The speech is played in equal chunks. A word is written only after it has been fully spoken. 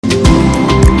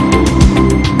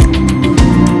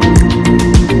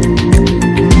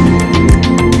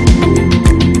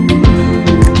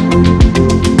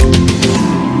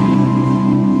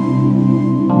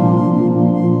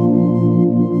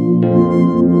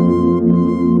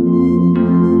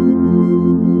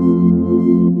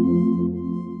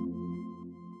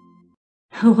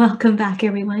Welcome back,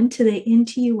 everyone, to the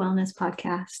Into You Wellness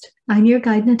podcast. I'm your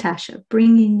guide, Natasha,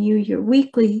 bringing you your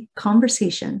weekly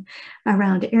conversation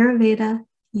around Ayurveda,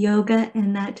 yoga,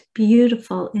 and that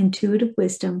beautiful intuitive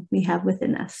wisdom we have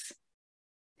within us.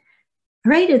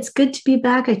 All right, it's good to be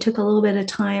back. I took a little bit of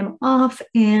time off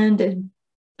and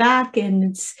back,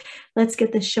 and let's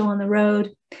get this show on the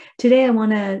road. Today, I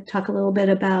want to talk a little bit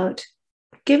about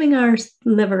giving our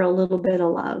liver a little bit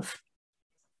of love.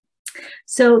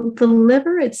 So the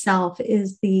liver itself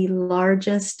is the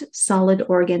largest solid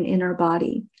organ in our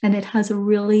body, and it has a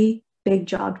really big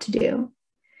job to do.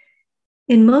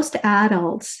 In most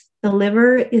adults, the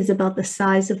liver is about the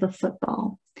size of a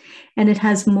football, and it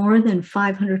has more than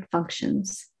 500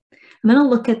 functions. I'm going to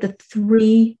look at the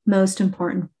three most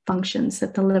important functions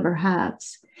that the liver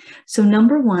has. So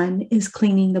number one is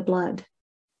cleaning the blood.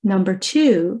 Number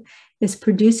two is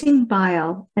producing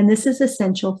bile, and this is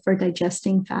essential for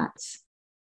digesting fats.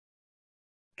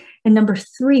 And number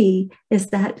three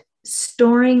is that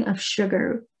storing of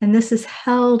sugar, and this is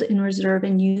held in reserve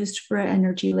and used for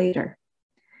energy later.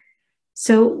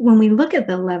 So when we look at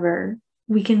the liver,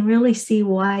 we can really see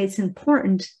why it's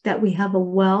important that we have a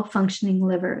well-functioning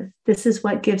liver. This is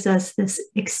what gives us this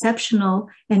exceptional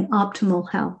and optimal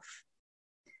health.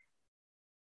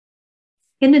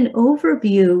 In an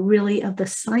overview, really, of the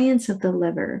science of the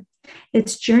liver,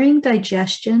 it's during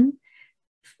digestion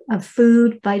of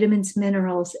food, vitamins,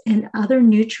 minerals, and other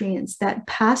nutrients that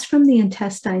pass from the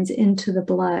intestines into the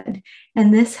blood,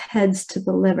 and this heads to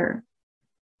the liver.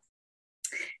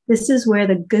 This is where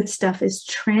the good stuff is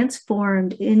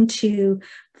transformed into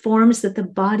forms that the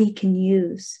body can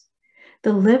use.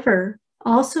 The liver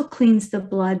also cleans the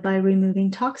blood by removing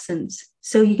toxins.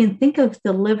 So you can think of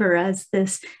the liver as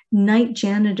this night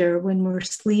janitor when we're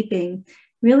sleeping,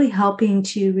 really helping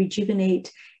to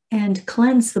rejuvenate and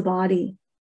cleanse the body.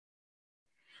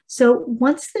 So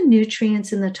once the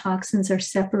nutrients and the toxins are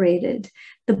separated,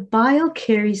 the bile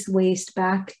carries waste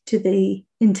back to the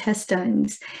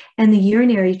intestines and the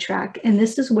urinary tract, and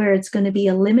this is where it's going to be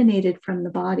eliminated from the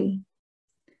body.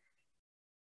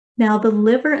 Now, the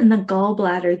liver and the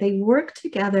gallbladder, they work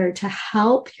together to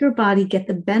help your body get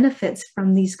the benefits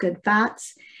from these good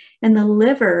fats. And the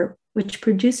liver, which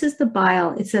produces the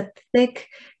bile, it's a thick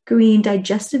green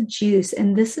digestive juice,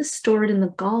 and this is stored in the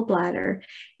gallbladder,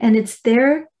 and it's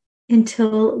there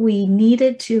until we need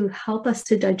it to help us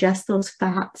to digest those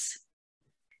fats.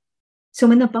 So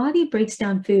when the body breaks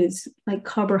down foods like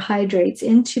carbohydrates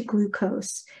into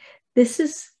glucose, this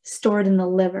is stored in the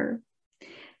liver.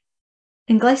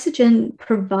 And glycogen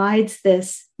provides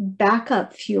this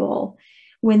backup fuel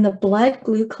when the blood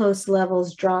glucose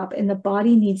levels drop and the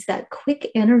body needs that quick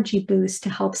energy boost to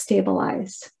help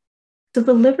stabilize. So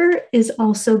the liver is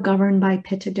also governed by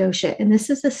Pitta dosha, and this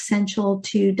is essential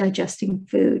to digesting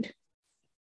food.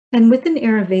 And within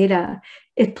Ayurveda,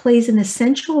 it plays an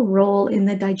essential role in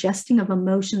the digesting of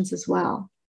emotions as well.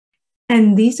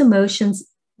 And these emotions,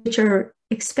 which are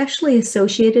especially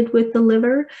associated with the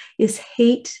liver, is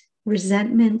hate,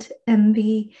 resentment,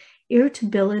 envy,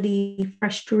 irritability,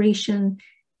 frustration,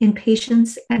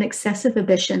 impatience, and excessive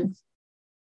ambition.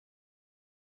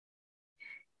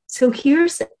 So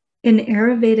here's an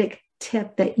Ayurvedic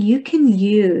tip that you can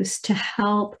use to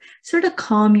help sort of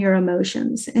calm your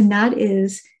emotions, and that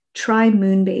is try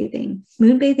moonbathing.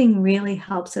 Moonbathing really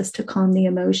helps us to calm the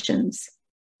emotions.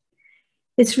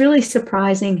 It's really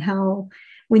surprising how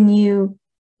when you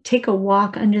take a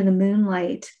walk under the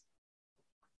moonlight,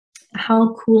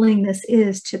 how cooling this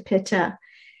is to Pitta.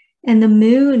 And the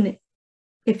moon,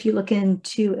 if you look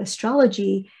into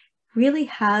astrology, really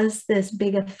has this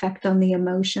big effect on the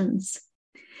emotions.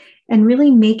 And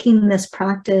really making this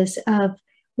practice of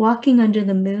walking under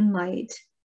the moonlight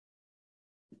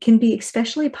can be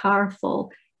especially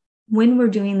powerful when we're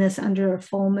doing this under a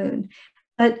full moon.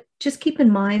 But just keep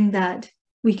in mind that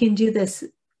we can do this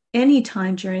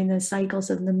anytime during the cycles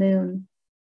of the moon.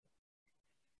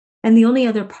 And the only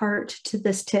other part to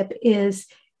this tip is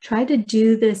try to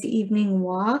do this evening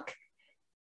walk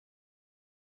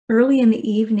early in the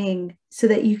evening so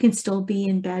that you can still be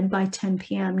in bed by 10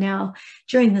 p.m. Now,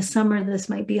 during the summer, this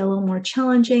might be a little more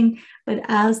challenging, but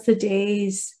as the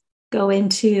days go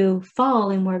into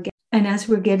fall and as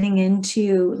we're getting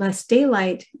into less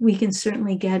daylight, we can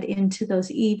certainly get into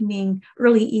those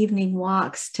early evening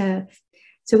walks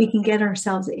so we can get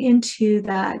ourselves into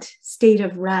that state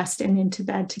of rest and into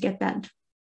bed to get that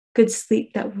good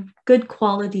sleep, that good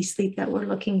quality sleep that we're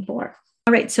looking for.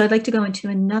 All right, so I'd like to go into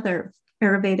another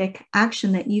Ayurvedic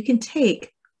action that you can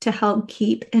take to help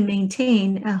keep and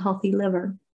maintain a healthy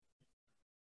liver.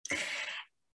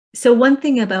 So one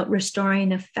thing about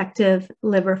restoring effective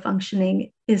liver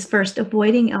functioning is first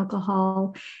avoiding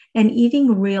alcohol and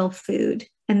eating real food.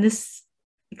 And this,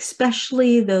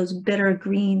 especially those bitter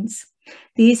greens.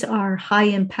 These are high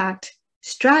impact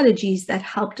strategies that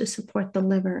help to support the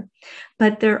liver,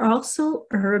 but there are also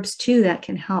herbs too that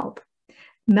can help.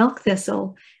 Milk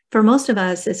thistle, for most of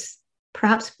us, is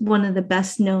perhaps one of the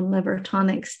best known liver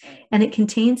tonics, and it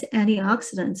contains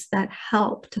antioxidants that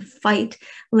help to fight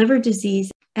liver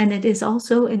disease, and it is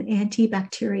also an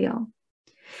antibacterial.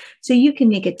 So you can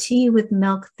make a tea with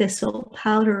milk thistle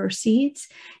powder or seeds.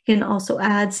 You can also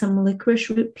add some licorice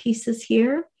root pieces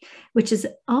here, which is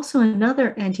also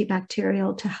another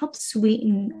antibacterial to help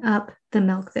sweeten up the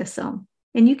milk thistle.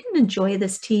 And you can enjoy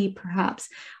this tea perhaps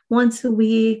once a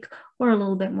week or a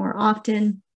little bit more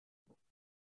often.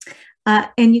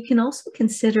 And you can also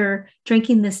consider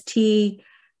drinking this tea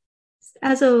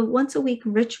as a once a week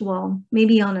ritual,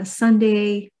 maybe on a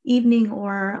Sunday evening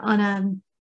or on a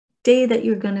day that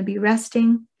you're going to be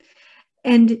resting.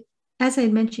 And as I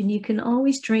mentioned, you can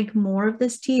always drink more of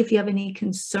this tea if you have any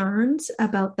concerns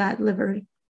about that liver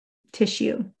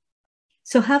tissue.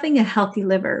 So having a healthy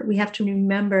liver, we have to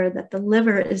remember that the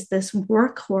liver is this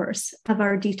workhorse of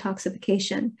our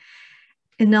detoxification,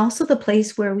 and also the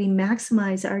place where we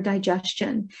maximize our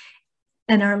digestion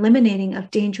and our eliminating of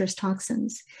dangerous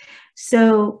toxins.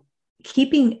 So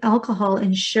keeping alcohol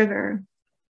and sugar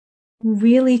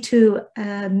really to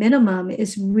a minimum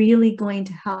is really going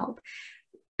to help.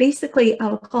 Basically,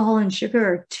 alcohol and sugar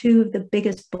are two of the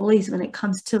biggest bullies when it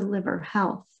comes to liver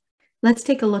health. Let's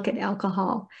take a look at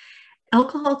alcohol.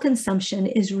 Alcohol consumption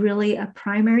is really a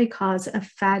primary cause of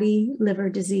fatty liver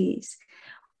disease.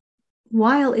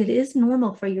 While it is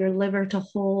normal for your liver to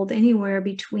hold anywhere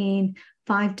between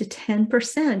 5 to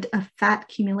 10% of fat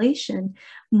accumulation,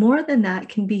 more than that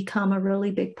can become a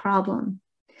really big problem.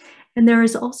 And there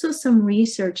is also some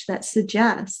research that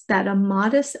suggests that a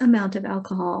modest amount of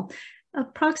alcohol,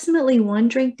 approximately 1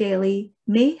 drink daily,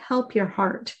 may help your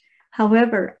heart.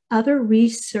 However, other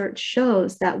research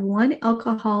shows that 1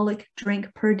 alcoholic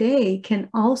drink per day can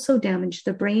also damage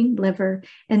the brain, liver,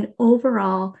 and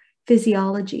overall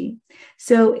physiology.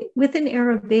 So within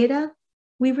Ayurveda,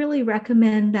 we really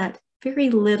recommend that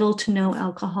very little to no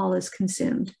alcohol is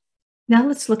consumed. Now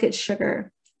let's look at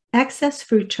sugar. Excess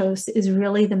fructose is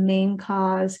really the main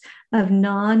cause of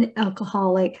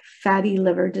non-alcoholic fatty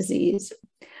liver disease.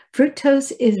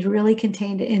 Fructose is really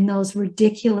contained in those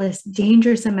ridiculous,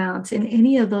 dangerous amounts in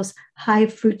any of those high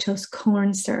fructose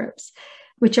corn syrups,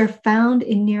 which are found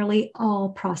in nearly all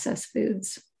processed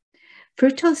foods.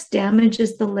 Fructose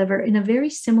damages the liver in a very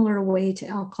similar way to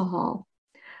alcohol.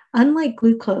 Unlike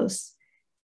glucose,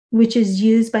 which is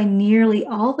used by nearly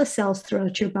all the cells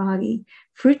throughout your body,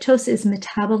 fructose is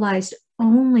metabolized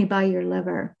only by your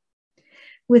liver.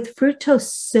 With fructose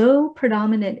so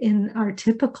predominant in our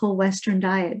typical Western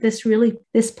diet,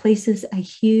 this places a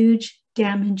huge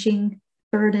damaging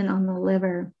burden on the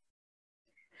liver.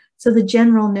 So the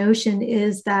general notion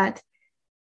is that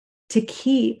to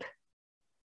keep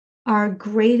our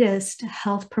greatest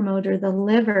health promoter, the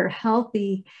liver,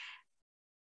 healthy,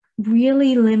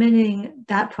 really limiting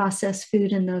that processed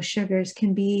food and those sugars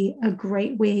can be a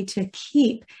great way to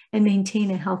keep and maintain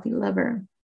a healthy liver.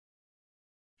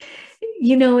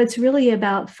 You know, it's really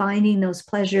about finding those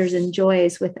pleasures and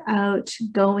joys without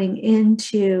going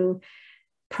into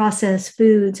processed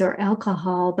foods or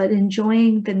alcohol, but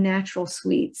enjoying the natural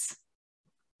sweets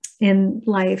in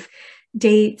life,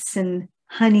 dates and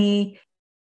honey.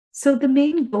 So the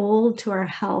main goal to our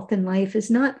health in life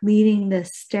is not leading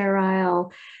this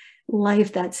sterile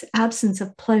life that's absence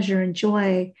of pleasure and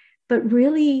joy, but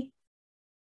really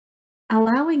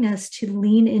allowing us to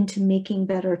lean into making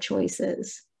better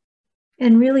choices.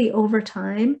 And really over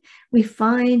time, we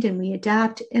find and we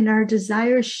adapt, and our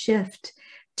desires shift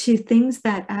to things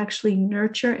that actually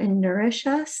nurture and nourish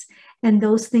us, and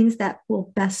those things that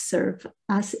will best serve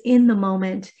us in the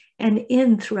moment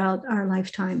and throughout our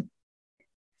lifetime.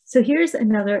 So here's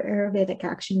another Ayurvedic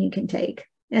action you can take.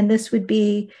 And this would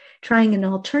be trying an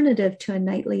alternative to a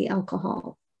nightly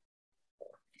alcohol.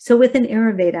 So within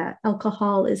Ayurveda,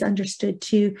 alcohol is understood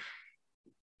to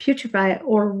putrefy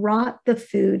or rot the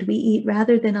food we eat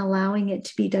rather than allowing it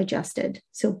to be digested.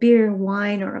 So beer,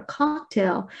 wine, or a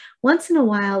cocktail once in a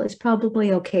while is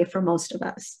probably okay for most of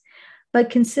us. But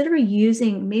consider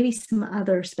using maybe some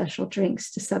other special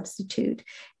drinks to substitute.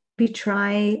 Maybe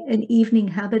try an evening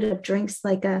habit of drinks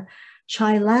like a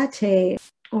chai latte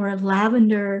or a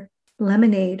lavender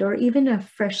lemonade, or even a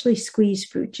freshly squeezed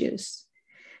fruit juice.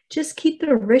 Just keep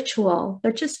the ritual,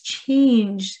 but just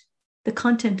change the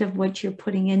content of what you're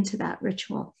putting into that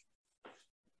ritual.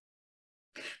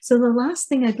 So the last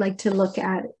thing I'd like to look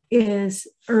at is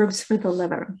herbs for the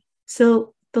liver.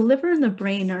 So the liver and the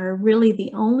brain are really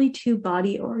the only two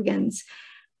body organs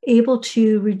able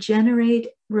to regenerate,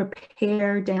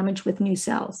 repair damage with new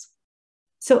cells.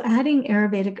 So adding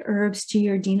Ayurvedic herbs to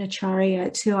your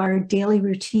dinacharya, to our daily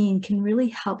routine, can really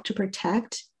help to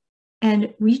protect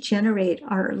and regenerate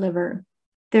our liver.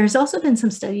 There's also been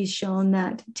some studies shown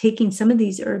that taking some of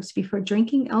these herbs before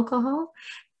drinking alcohol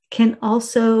can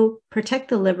also protect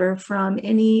the liver from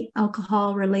any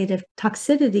alcohol-related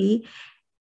toxicity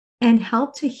and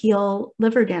help to heal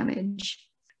liver damage.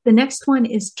 The next one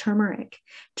is turmeric.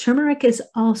 Turmeric is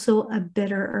also a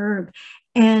bitter herb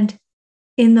and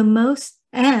is the most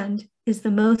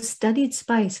studied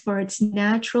spice for its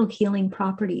natural healing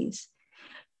properties.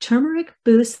 Turmeric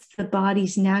boosts the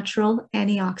body's natural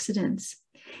antioxidants.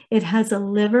 It has a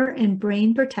liver and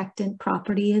brain protectant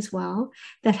property as well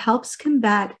that helps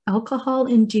combat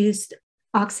alcohol-induced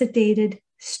oxidative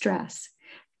stress.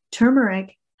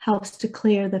 Turmeric helps to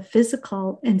clear the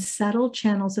physical and subtle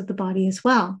channels of the body as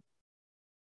well.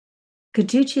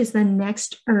 Guduchi is the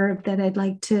next herb that I'd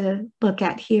like to look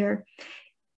at here.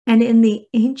 And in the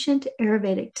ancient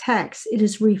Ayurvedic texts, it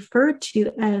is referred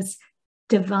to as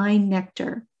divine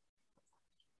nectar.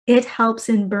 It helps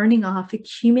in burning off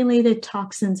accumulated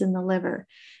toxins in the liver.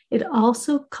 It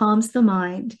also calms the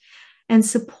mind and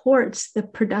supports the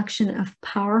production of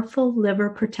powerful liver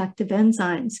protective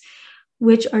enzymes,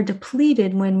 which are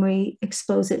depleted when we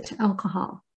expose it to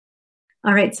alcohol.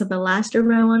 All right, so the last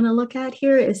herb I want to look at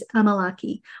here is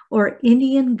amalaki, or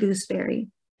Indian gooseberry.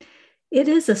 It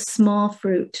is a small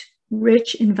fruit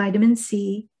rich in vitamin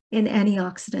C and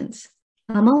antioxidants.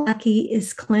 Amalaki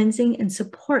is cleansing and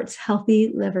supports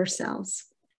healthy liver cells.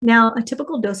 Now, a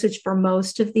typical dosage for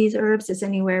most of these herbs is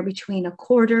anywhere between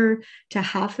 1/4 to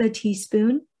 1/2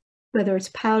 teaspoon, whether it's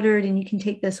powdered, and you can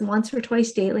take this once or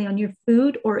twice daily on your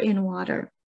food or in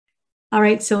water. All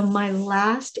right, so my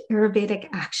last Ayurvedic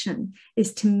action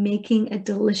is to making a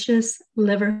delicious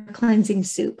liver cleansing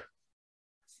soup.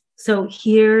 So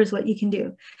here's what you can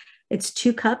do. It's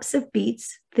 2 cups of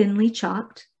beets, thinly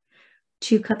chopped,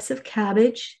 2 cups of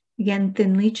cabbage, again,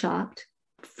 thinly chopped,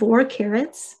 4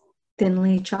 carrots,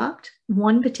 thinly chopped,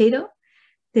 1 potato,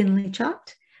 thinly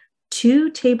chopped, 2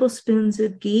 tablespoons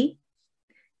of ghee,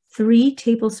 3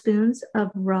 tablespoons of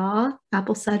raw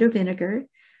apple cider vinegar,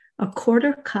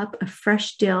 1/4 cup of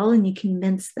fresh dill, and you can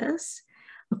mince this,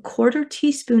 1/4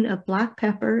 teaspoon of black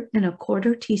pepper, and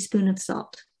 1/4 teaspoon of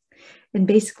salt. And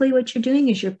basically what you're doing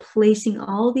is you're placing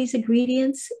all these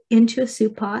ingredients into a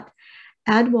soup pot,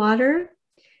 add water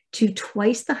to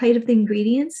twice the height of the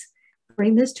ingredients,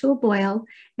 bring this to a boil,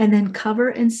 and then cover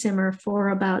and simmer for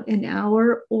about an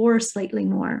hour or slightly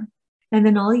more. And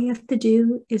then all you have to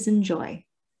do is enjoy.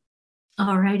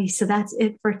 Alrighty, so that's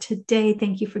it for today.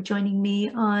 Thank you for joining me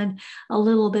on a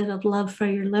little bit of love for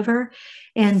your liver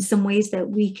and some ways that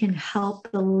we can help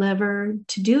the liver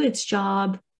to do its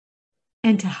job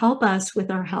and to help us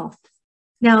with our health.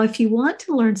 Now, if you want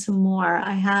to learn some more,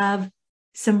 I have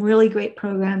some really great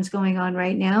programs going on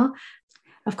right now.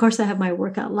 Of course, I have my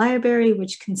workout library,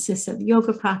 which consists of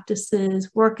yoga practices,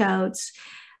 workouts,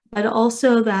 but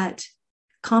also that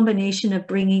combination of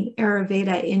bringing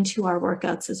Ayurveda into our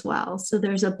workouts as well. So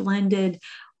there's a blended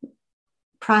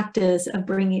practice of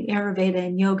bringing Ayurveda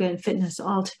and yoga and fitness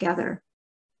all together.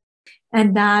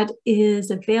 And that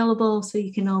is available, so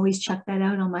you can always check that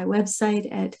out on my website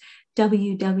at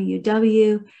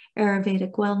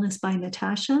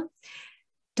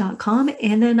www.ayurvedicwellnessbynatasha.com.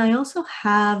 And then I also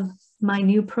have my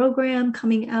new program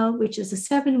coming out, which is a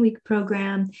 7-week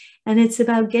program, and it's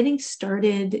about getting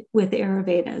started with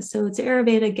Ayurveda. So it's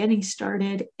Ayurveda getting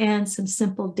started and some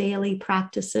simple daily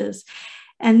practices.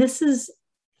 And this is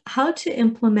how to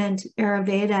implement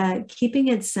Ayurveda, keeping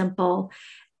it simple,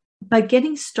 but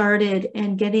getting started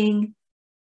and getting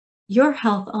your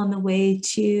health on the way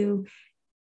to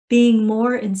being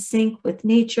more in sync with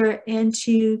nature and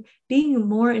to being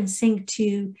more in sync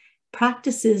to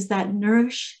practices that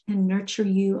nourish and nurture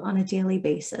you on a daily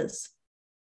basis.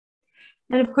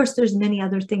 And of course, there's many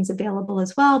other things available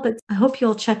as well, but I hope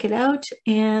you'll check it out.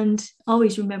 And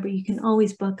always remember, you can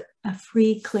always book a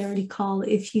free clarity call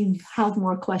if you have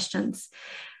more questions.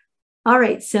 All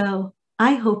right, so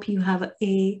I hope you have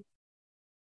a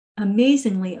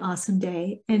amazingly awesome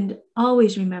day, and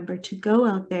always remember to go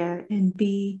out there and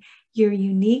be your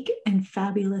unique and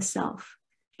fabulous self.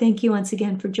 Thank you once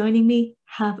again for joining me.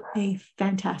 Have a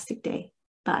fantastic day.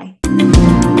 Bye.